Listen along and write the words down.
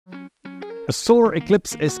A solar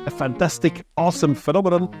eclipse is a fantastic, awesome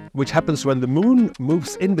phenomenon which happens when the moon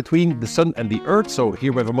moves in between the sun and the earth. So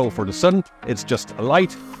here we have a model for the sun. It's just a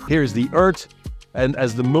light. Here's the earth. And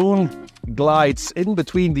as the moon glides in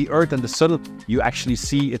between the earth and the sun, you actually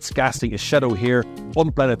see it's casting a shadow here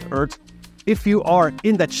on planet Earth. If you are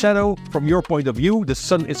in that shadow, from your point of view, the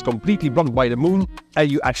sun is completely blocked by the moon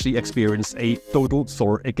and you actually experience a total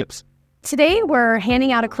solar eclipse. Today, we're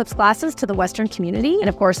handing out eclipse glasses to the Western community. And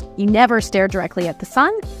of course, you never stare directly at the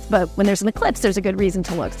sun, but when there's an eclipse, there's a good reason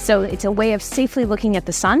to look. So it's a way of safely looking at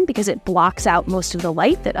the sun because it blocks out most of the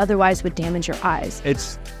light that otherwise would damage your eyes.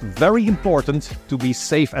 It's very important to be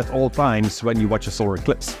safe at all times when you watch a solar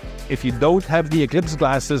eclipse. If you don't have the eclipse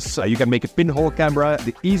glasses, you can make a pinhole camera.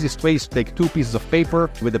 The easiest way is to take 2 pieces of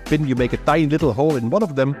paper. With a pin, you make a tiny little hole in one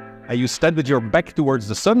of them, and you stand with your back towards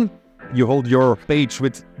the sun. You hold your page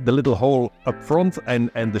with the little hole up front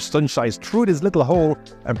and the sun shines through this little hole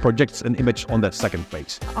and projects an image on that second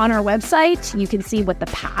page. On our website, you can see what the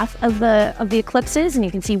path of the eclipse is, and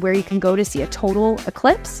you can see where you can go to see a total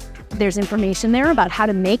eclipse. There's information there about how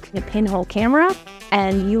to make a pinhole camera,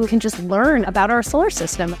 and you can just learn about our solar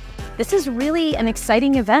system. This is really an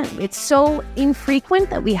exciting event. It's so infrequent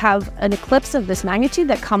that we have an eclipse of this magnitude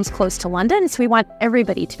that comes close to London, so we want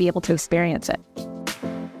everybody to be able to experience it.